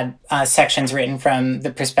 I had sections written from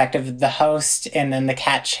the perspective of the host and then the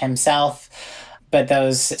catch himself. But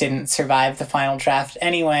those didn't survive the final draft.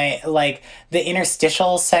 Anyway, like the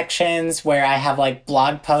interstitial sections where I have like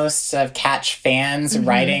blog posts of catch fans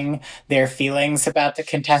writing their feelings about the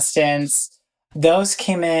contestants, those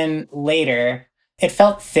came in later. It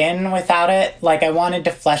felt thin without it. Like I wanted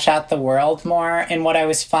to flesh out the world more. And what I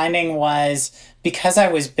was finding was because I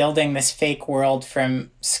was building this fake world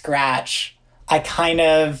from scratch, I kind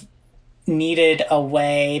of needed a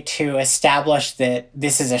way to establish that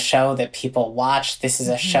this is a show that people watch. This is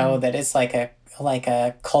a show that is like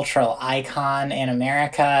a cultural icon in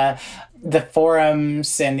America. The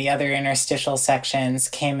forums and the other interstitial sections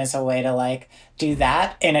came as a way to like do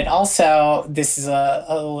that. And it also, this is a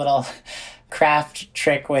little craft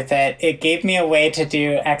trick with it. It gave me a way to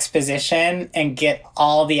do exposition and get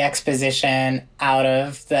all the exposition out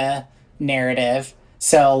of the narrative.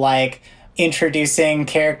 So like introducing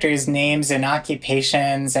characters' names and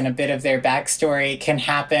occupations and a bit of their backstory can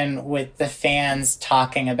happen with the fans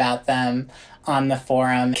talking about them on the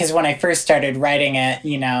forum. Because when I first started writing it,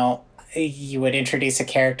 you would introduce a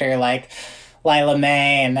character like Lila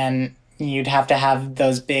May, and then you'd have to have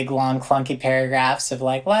those big, long, clunky paragraphs of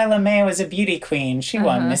like, Lila May was a beauty queen. She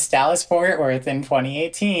won Miss Dallas-Fort Worth in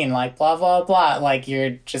 2018, like, blah, blah, blah. Like,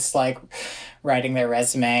 you're just like writing their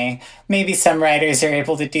resume. Maybe some writers are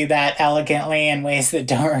able to do that elegantly in ways that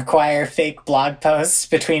don't require fake blog posts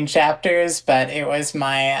between chapters, but it was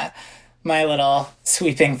my little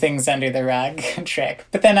sweeping things under the rug trick.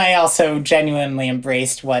 But then I also genuinely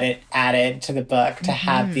embraced what it added to the book to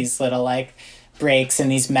have these little like breaks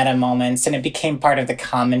and these meta moments, and it became part of the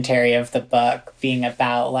commentary of the book being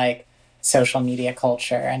about like social media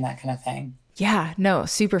culture and that kind of thing. Yeah, no,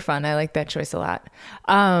 super fun. I like that choice a lot.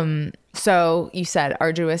 So you said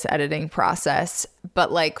arduous editing process,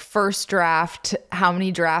 but like first draft, how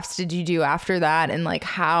many drafts did you do after that? And like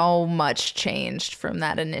how much changed from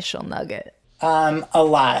that initial nugget? A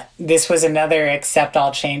lot. This was another accept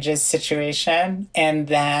all changes situation. And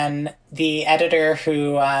then the editor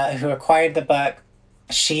who acquired the book,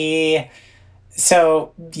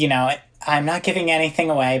 I'm not giving anything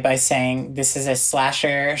away by saying this is a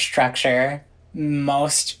slasher structure.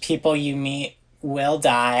 Most people you meet will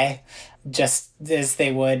die, just as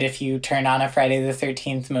they would if you turned on a Friday the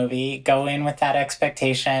 13th movie. Go in with that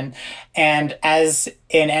expectation. And as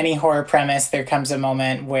in any horror premise, there comes a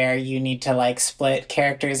moment where you need to like split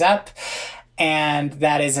characters up. And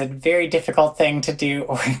that is a very difficult thing to do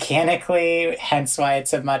organically, hence why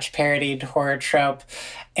it's a much parodied horror trope.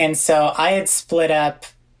 And so I had split up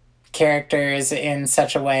characters in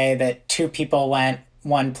such a way that 2 people went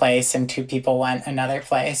one place and 2 people went another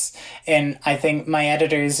place. And I think my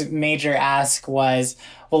editor's major ask was,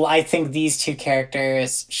 well, I think these 2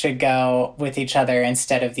 characters should go with each other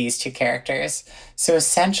instead of these 2 characters. So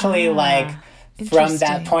essentially, from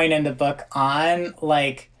that point in the book on,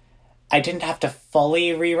 like, I didn't have to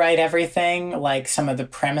fully rewrite everything. Like, some of the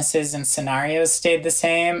premises and scenarios stayed the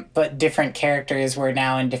same, but different characters were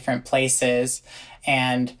now in different places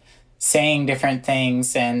and saying different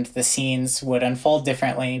things, and the scenes would unfold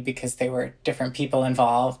differently because they were different people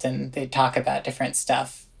involved and they'd talk about different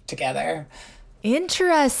stuff together.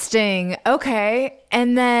 Interesting. Okay.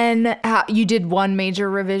 And then you did one major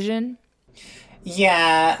revision?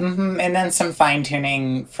 Yeah. And then some fine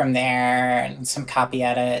tuning from there and some copy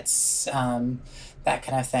edits, that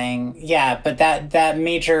kind of thing. Yeah. But that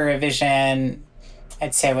major revision,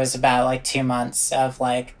 I'd say, was about like 2 months of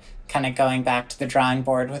like kind of going back to the drawing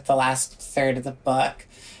board with the last third of the book.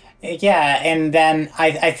 Yeah. And then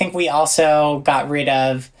I think we also got rid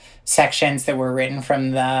of sections that were written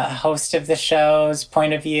from the host of the show's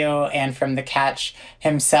point of view and from the catch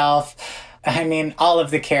himself. I mean, all of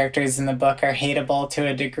the characters in the book are hateable to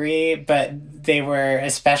a degree, but they were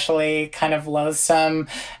especially kind of loathsome.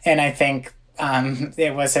 And I think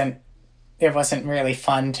it wasn't really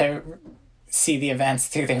fun to see the events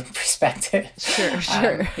through their perspective.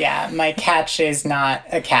 Sure. Yeah, my catch is not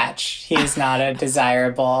a catch. He is not a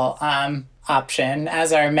desirable option,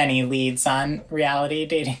 as are many leads on reality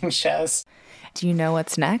dating shows. Do you know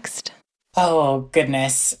what's next? Oh,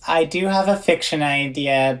 goodness. I do have a fiction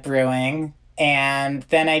idea brewing. And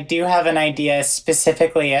then I do have an idea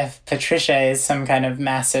specifically if Patricia is some kind of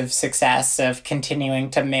massive success of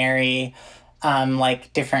continuing to marry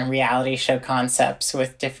like different reality show concepts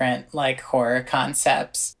with different like horror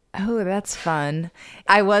concepts. Oh, that's fun.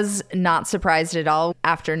 I was not surprised at all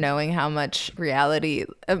after knowing how much reality,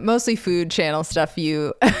 mostly food channel stuff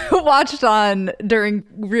you watched on during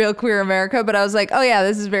Real Queer America. But I was like, oh yeah,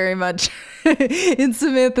 this is very much in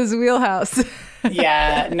Samantha's wheelhouse.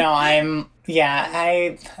 Yeah, no, I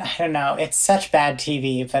don't know. It's such bad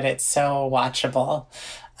TV, but it's so watchable,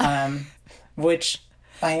 which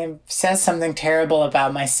says something terrible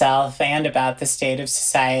about myself and about the state of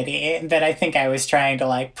society that I think I was trying to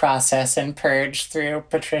like process and purge through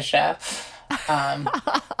Patricia.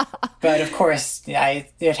 But of course,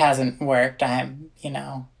 it hasn't worked. I'm,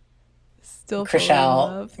 still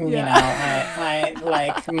Chriselle, I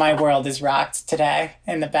like my world is rocked today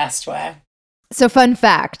in the best way. So fun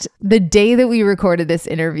fact, the day that we recorded this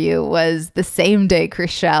interview was the same day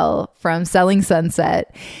Chriselle from Selling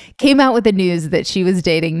Sunset came out with the news that she was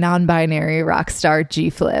dating non-binary rock star G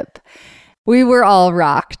Flip. We were all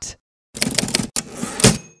rocked.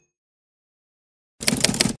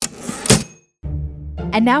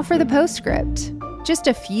 And now for the postscript. Just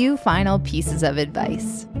a few final pieces of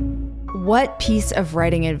advice. What piece of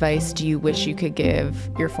writing advice do you wish you could give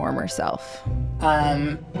your former self?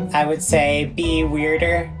 I would say be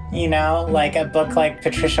weirder you know? Like a book like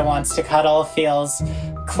Patricia Wants to Cuddle feels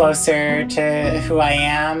closer to who I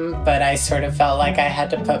am, but I sort of felt like I had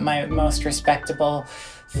to put my most respectable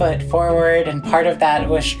foot forward, and part of that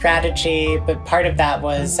was strategy, but part of that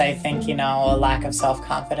was, I think, you know, a lack of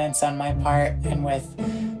self-confidence on my part. And with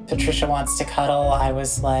Patricia Wants to Cuddle, I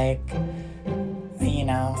was like, you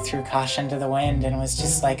know, threw caution to the wind and was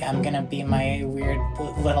just like, I'm gonna be my weird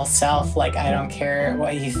little self. Like, I don't care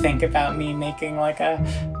what you think about me making like a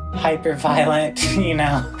hyper-violent, you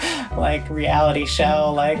know, like reality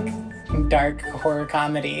show, like dark horror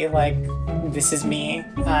comedy. Like, this is me.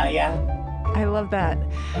 Yeah. I love that.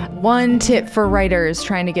 One tip for writers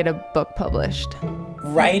trying to get a book published.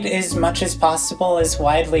 Write as much as possible, as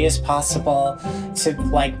widely as possible, to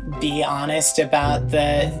like be honest about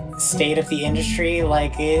the state of the industry.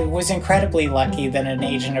 Like, it was incredibly lucky that an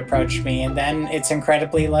agent approached me, and then it's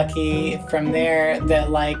incredibly lucky from there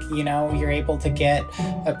that, like, you know, you're able to get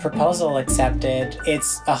a proposal accepted.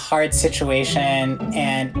 It's a hard situation,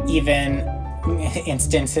 and even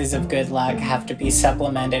instances of good luck have to be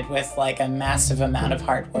supplemented with like a massive amount of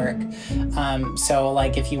hard work. So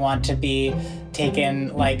like, if you want to be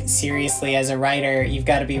taken like seriously as a writer, you've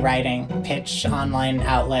got to be writing, pitch online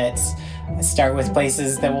outlets, start with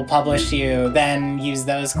places that will publish you, then use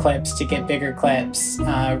those clips to get bigger clips,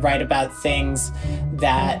 write about things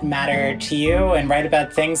that matter to you, and write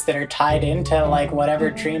about things that are tied into like whatever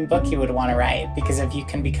dream book you would want to write. Because if you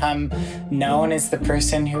can become known as the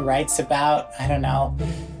person who writes about, I don't know,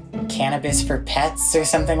 cannabis for pets or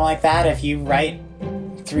something like that, if you write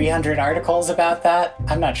 300 articles about that,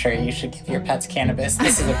 I'm not sure you should give your pets cannabis.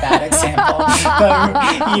 This is a bad example.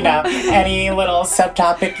 But, you know, any little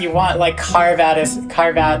subtopic you want, like carve out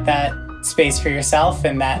that space for yourself,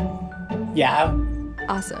 and that, yeah,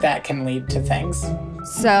 awesome. That can lead to things.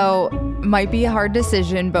 So, might be a hard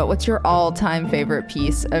decision, but what's your all-time favorite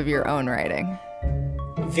piece of your own writing?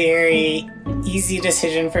 Very easy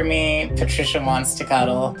decision for me. Patricia Wants to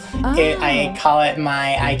Cuddle. I call it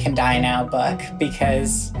my I Can Die Now book,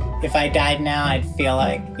 because if I died now, I'd feel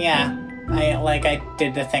like, yeah, I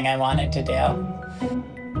did the thing I wanted to do.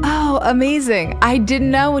 Oh, amazing. I didn't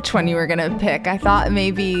know which one you were going to pick. I thought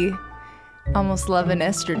maybe Almost Love and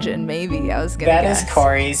Estrogen, maybe. I was going to guess. That is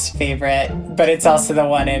Corey's favorite, but it's also the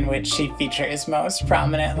one in which she features most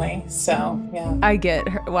prominently. So, yeah. I get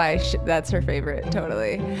why that's her favorite,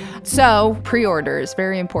 totally. So, pre-orders,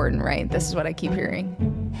 very important, right? This is what I keep hearing.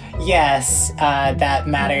 Yes, that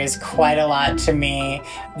matters quite a lot to me.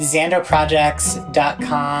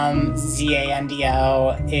 Zandoprojects.com,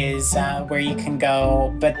 Zando, is where you can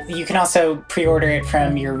go, but you can also pre-order it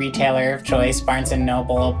from your retailer of choice, Barnes &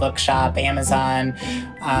 Noble, Bookshop, Amazon.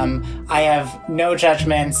 I have no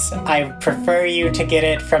judgments. I prefer you to get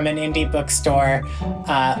it from an indie bookstore.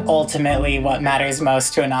 Ultimately, what matters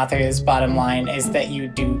most to an author's bottom line is that you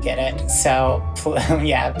do get it. So,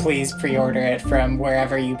 yeah, please pre-order it from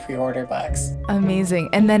wherever you pre-order books. Amazing.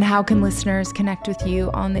 And then how can listeners connect with you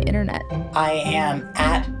on the internet? I am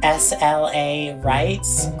at SLA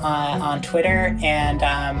Writes on Twitter, and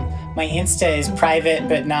my Insta is private,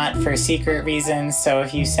 but not for secret reasons. So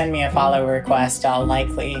if you send me a follow request, I'll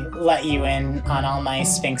likely let you in on all my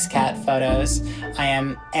Sphinx Cat photos. I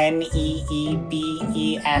am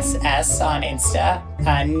NEEBESS on Insta.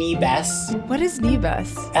 Nebes. What is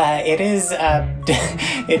Nebes? It is,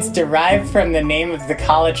 it's derived from the name of the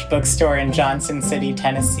college bookstore in Johnson City,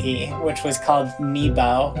 Tennessee, which was called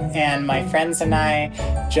Nebo. And my friends and I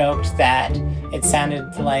joked that it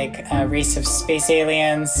sounded like a race of space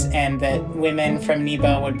aliens, and that women from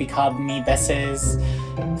Nebo would be called Nebeses.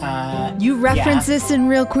 You reference this in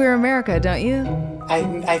Real Queer America, don't you?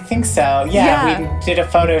 I think so. Yeah, we did a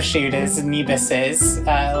photo shoot as Nebeses,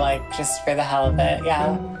 like just for the hell of it.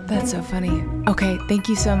 Yeah. That's so funny. Okay, thank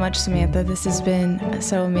you so much, Samantha. This has been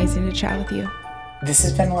so amazing to chat with you. This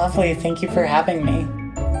has been lovely. Thank you for having me.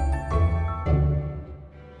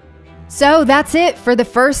 So that's it for the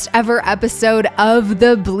first ever episode of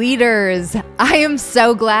The Bleeders. I am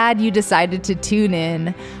so glad you decided to tune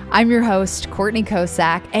in. I'm your host, Courtney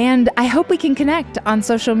Kosak, and I hope we can connect on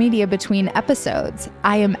social media between episodes.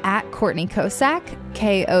 I am at Courtney Kosak,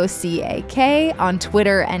 Kosak, on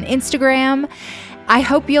Twitter and Instagram. I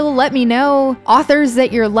hope you'll let me know authors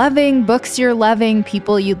that you're loving, books you're loving,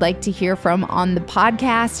 people you'd like to hear from on the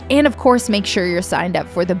podcast, and of course, make sure you're signed up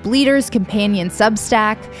for the Bleeders Companion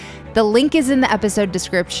Substack. The link is in the episode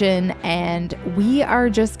description, and we are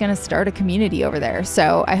just going to start a community over there.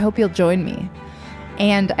 So I hope you'll join me.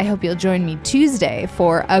 And I hope you'll join me Tuesday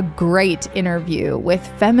for a great interview with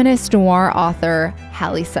feminist noir author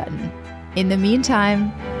Hallie Sutton. In the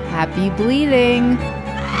meantime, happy bleeding!